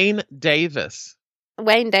 Wayne Davis.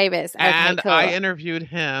 Okay, and cool. I interviewed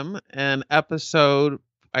him in episode,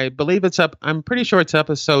 I believe I'm pretty sure it's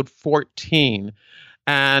episode 14.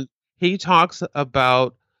 And he talks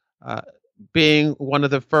about being one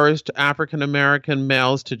of the first African-American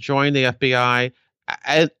males to join the FBI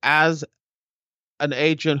as an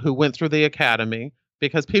agent who went through the academy,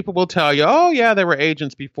 because people will tell you, oh, yeah, there were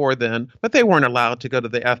agents before then, but they weren't allowed to go to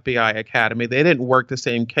the FBI academy. They didn't work the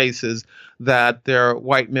same cases that their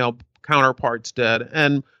white male counterparts did.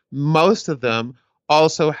 And most of them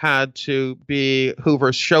also had to be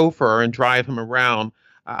Hoover's chauffeur and drive him around.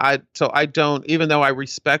 So I don't, even though I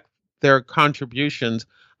respect their contributions,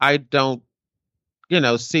 I don't,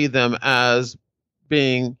 see them as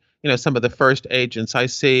being, some of the first agents. I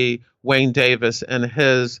see Wayne Davis and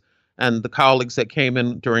the colleagues that came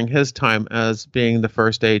in during his time as being the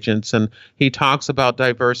first agents. And he talks about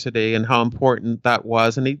diversity and how important that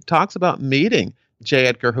was. And he talks about meeting J.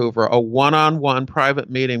 Edgar Hoover, a one-on-one private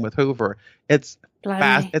meeting with Hoover. It's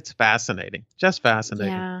fascinating, just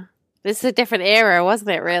fascinating. Yeah. This is a different era,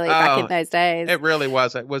 wasn't it, really, back in those days? It really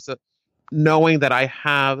was. It was knowing that I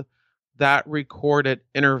have that recorded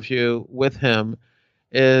interview with him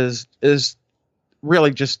is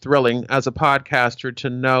really just thrilling as a podcaster to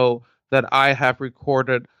know that I have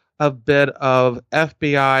recorded a bit of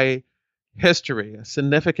FBI history, a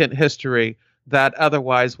significant history that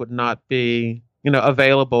otherwise would not be,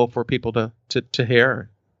 available for people to hear.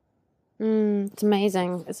 It's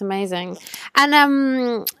amazing. It's amazing.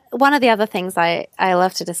 And one of the other things I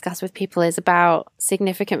love to discuss with people is about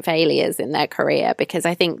significant failures in their career, because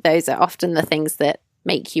I think those are often the things that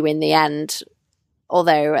make you in the end,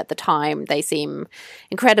 although at the time they seem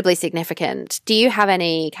incredibly significant. Do you have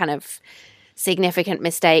any kind of significant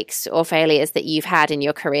mistakes or failures that you've had in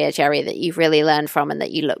your career, Jerry, that you've really learned from and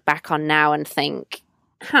that you look back on now and think,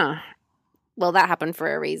 well, that happened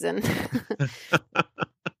for a reason?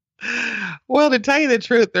 Well, to tell you the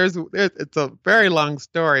truth, it's a very long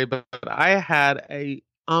story, but I had a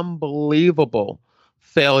unbelievable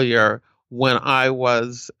failure when I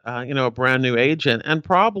was, a brand new agent, and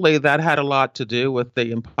probably that had a lot to do with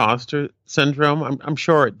the imposter syndrome. I'm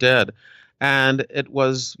sure it did, and it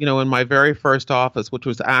was, in my very first office, which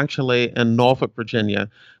was actually in Norfolk, Virginia.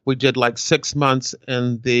 We did like 6 months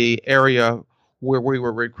in the area where we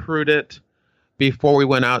were recruited before we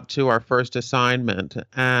went out to our first assignment.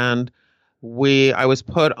 And I was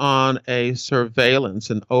put on an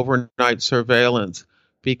overnight surveillance,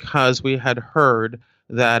 because we had heard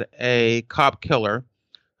that a cop killer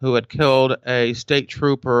who had killed a state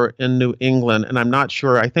trooper in New England, and I'm not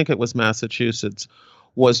sure, I think it was Massachusetts,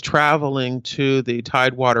 was traveling to the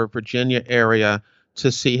Tidewater, Virginia area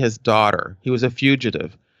to see his daughter. He was a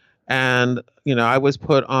fugitive. And, I was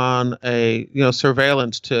put on a,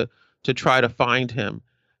 surveillance to try to find him.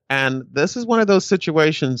 And this is one of those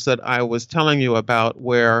situations that I was telling you about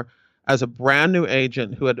where, as a brand new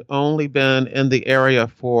agent who had only been in the area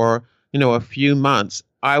for, a few months,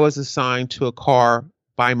 I was assigned to a car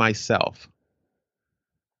by myself.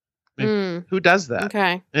 Who does that?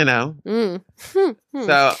 Okay.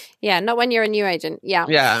 So yeah, not when you're a new agent. Yeah.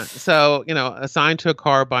 Yeah. So, assigned to a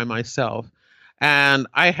car by myself. And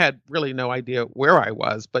I had really no idea where I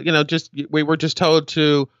was, but, we were just told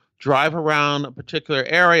to drive around a particular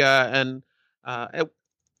area, and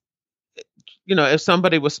if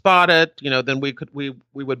somebody was spotted, then we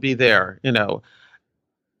would be there,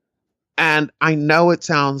 And I know it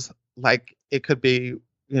sounds like it could be,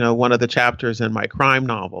 one of the chapters in my crime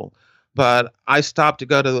novel, but I stopped to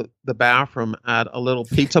go to the bathroom at a little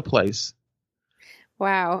pizza place.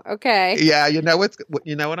 Wow. Okay. Yeah,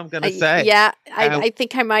 what I'm going to say. Yeah, I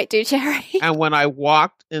think I might do, Jerry. And when I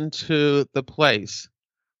walked into the place,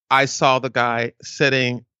 I saw the guy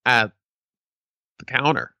sitting at the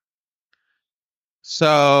counter.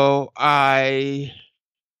 So I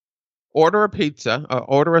order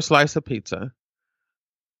a slice of pizza,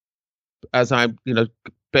 as I'm,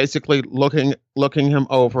 basically looking him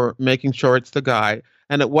over, making sure it's the guy.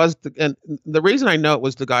 And and the reason I know it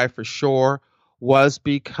was the guy for sure was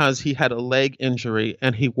because he had a leg injury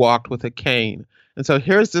and he walked with a cane. And so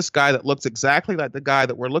here's this guy that looks exactly like the guy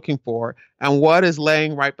that we're looking for. And what is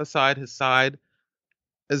laying right beside his side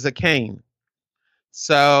is a cane.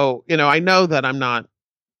 So, I know that I'm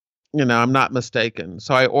not mistaken.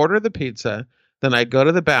 So I order the pizza, then I go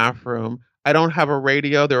to the bathroom. I don't have a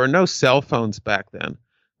radio. There were no cell phones back then,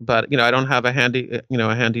 but, I don't have a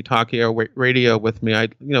handy talkie or radio with me.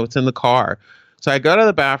 It's in the car. So I go to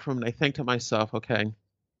the bathroom and I think to myself, okay,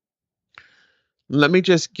 let me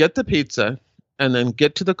just get the pizza and then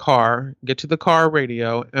get to the car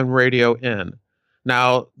radio and radio in.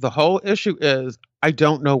 Now, the whole issue is I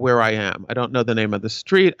don't know where I am. I don't know the name of the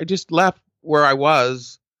street. I just left where I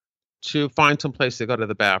was to find some place to go to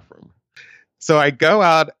the bathroom. So I go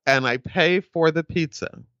out and I pay for the pizza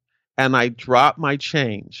and I drop my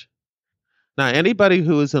change. Now, anybody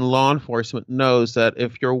who is in law enforcement knows that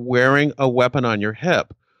if you're wearing a weapon on your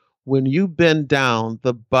hip, when you bend down,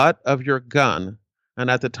 the butt of your gun,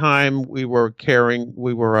 and at the time we were carrying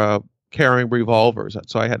revolvers.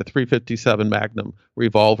 So I had a .357 Magnum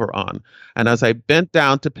revolver on. And as I bent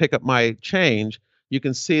down to pick up my change, you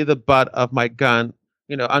can see the butt of my gun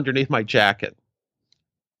underneath my jacket.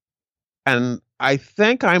 And I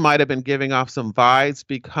think I might have been giving off some vibes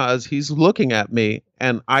because he's looking at me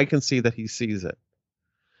and I can see that he sees it.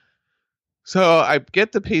 So I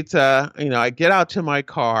get the pizza, I get out to my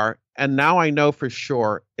car, and now I know for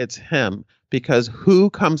sure it's him because who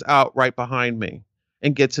comes out right behind me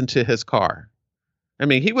and gets into his car? I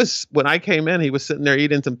mean, when I came in, he was sitting there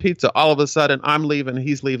eating some pizza. All of a sudden, I'm leaving,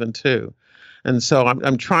 he's leaving too. And so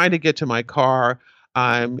I'm trying to get to my car.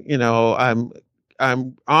 I'm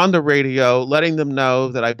on the radio letting them know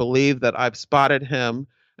that I believe that I've spotted him.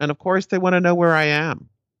 And of course, they want to know where I am.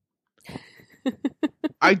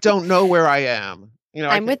 I don't know where I am.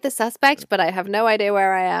 I'm with the suspect, but I have no idea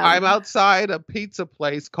where I am. I'm outside a pizza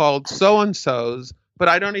place called So-and-so's, but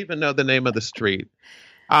I don't even know the name of the street.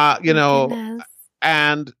 Goodness.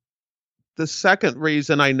 And the second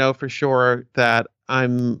reason I know for sure that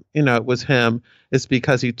it was him is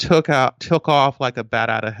because he took off like a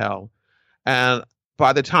bat out of hell. And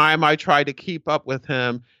by the time I tried to keep up with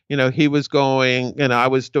him, he was going, I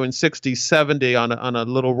was doing 60, 70 on a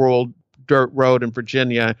little rural dirt road in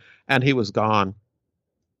Virginia, and he was gone.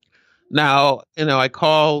 Now, I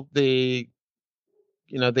call the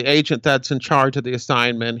agent that's in charge of the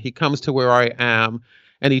assignment. He comes to where I am,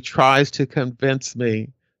 and he tries to convince me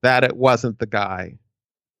that it wasn't the guy.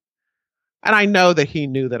 And I know that he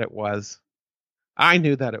knew that it was. I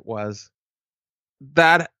knew that it was.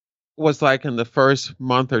 That was like in the first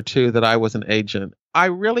month or two that I was an agent. I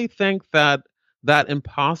really think that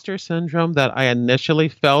imposter syndrome that I initially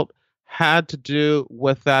felt had to do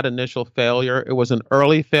with that initial failure. It was an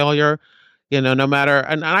early failure, no matter,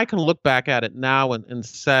 and I can look back at it now and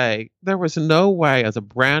say, there was no way as a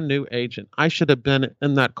brand new agent, I should have been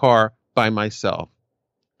in that car by myself,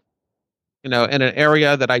 in an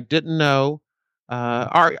area that I didn't know,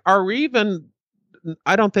 or even,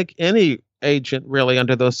 I don't think any agent really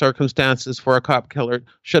under those circumstances for a cop killer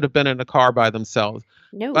should have been in a car by themselves.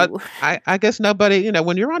 No. But I guess nobody,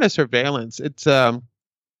 when you're on a surveillance, it's,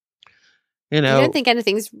 you don't think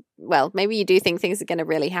well, maybe you do think things are going to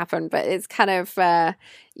really happen, but it's kind of,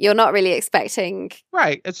 you're not really expecting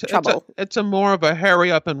right. trouble. It's a more of a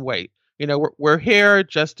hurry up and wait. We're here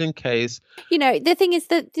just in case. The thing is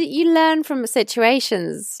that you learn from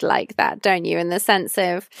situations like that, don't you? In the sense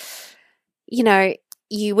of,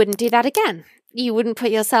 you wouldn't do that again. You wouldn't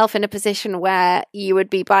put yourself in a position where you would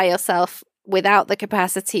be by yourself without the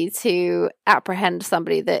capacity to apprehend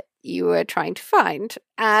somebody that you were trying to find.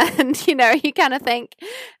 And, you kind of think,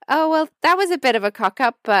 oh, well, that was a bit of a cock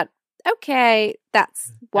up, but okay,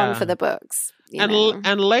 that's one for the books.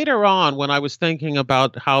 And later on, when I was thinking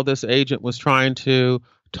about how this agent was trying to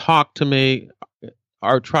talk to me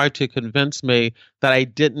or try to convince me that I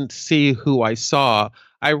didn't see who I saw,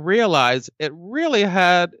 I realized it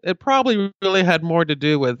probably really had more to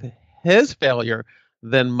do with his failure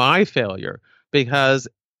than my failure. Because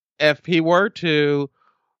if he were to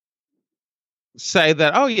say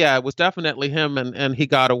that, oh yeah, it was definitely him and he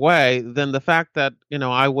got away, then the fact that,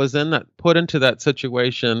 I was put into that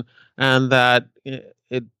situation and that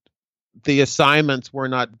the assignments were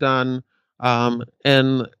not done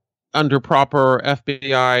under proper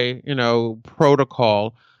FBI,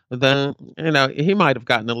 protocol, then, he might have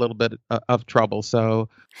gotten a little bit of trouble. So,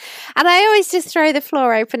 and I always just throw the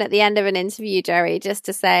floor open at the end of an interview, Joey, just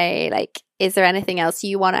to say, like, is there anything else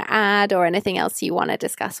you want to add or anything else you want to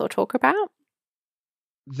discuss or talk about?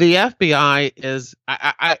 The FBI is,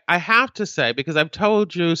 I have to say, because I've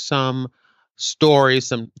told you some stories,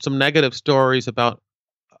 some negative stories about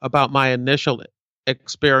my initial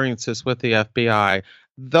experiences with the FBI.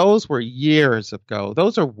 Those were years ago.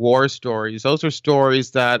 Those are war stories. Those are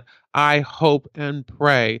stories that I hope and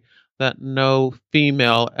pray that no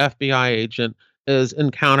female FBI agent is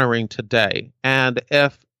encountering today. And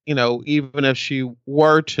if, even if she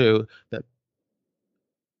were to,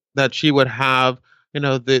 that she would have,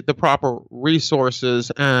 the proper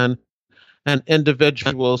resources and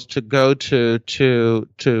individuals to go to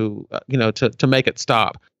make it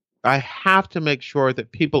stop. I have to make sure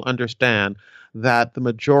that people understand that the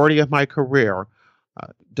majority of my career,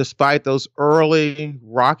 despite those early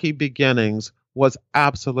rocky beginnings, was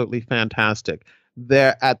absolutely fantastic.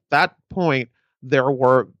 At that point, there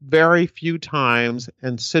were very few times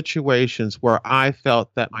and situations where I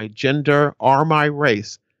felt that my gender or my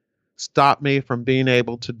race stopped me from being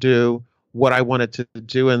able to do what I wanted to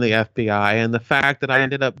do in the FBI. And the fact that I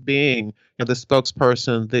ended up being the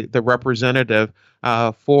spokesperson, the representative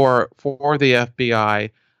for the FBI,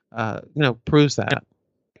 proves that.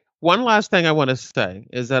 One last thing I want to say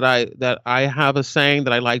is that I have a saying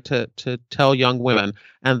that I like to tell young women,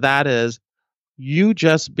 and that is, you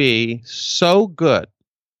just be so good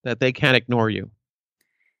that they can't ignore you.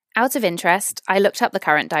 Out of interest, I looked up the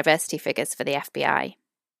current diversity figures for the FBI.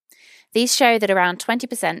 These show that around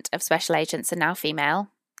 20% of special agents are now female.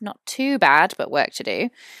 Not too bad, but work to do.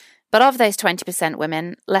 But of those 20%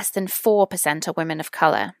 women, less than 4% are women of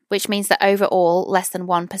colour, which means that overall, less than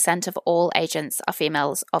 1% of all agents are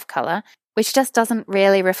females of colour, which just doesn't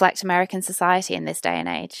really reflect American society in this day and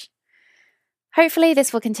age. Hopefully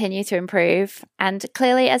this will continue to improve, and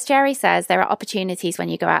clearly, as Jerry says, there are opportunities when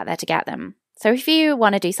you go out there to get them. So if you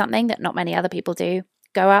want to do something that not many other people do,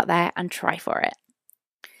 go out there and try for it.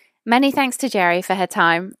 Many thanks to Jerry for her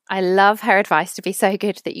time. I love her advice to be so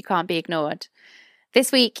good that you can't be ignored.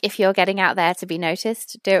 This week, if you're getting out there to be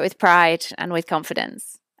noticed, do it with pride and with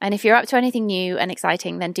confidence. And if you're up to anything new and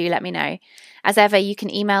exciting, then do let me know. As ever, you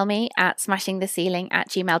can email me at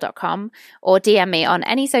smashingtheceiling@gmail.com or DM me on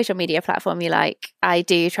any social media platform you like. I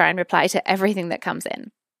do try and reply to everything that comes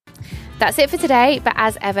in. That's it for today, but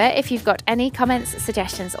as ever, if you've got any comments,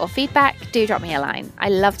 suggestions or feedback, do drop me a line. I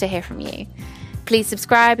love to hear from you. Please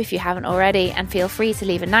subscribe if you haven't already, and feel free to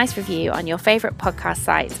leave a nice review on your favourite podcast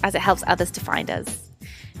sites, as it helps others to find us.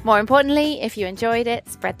 More importantly, if you enjoyed it,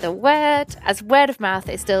 spread the word, as word of mouth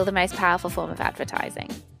is still the most powerful form of advertising.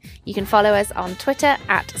 You can follow us on Twitter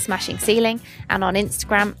 @SmashingCeiling and on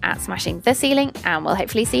Instagram @SmashingTheCeiling, and we'll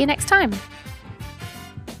hopefully see you next time.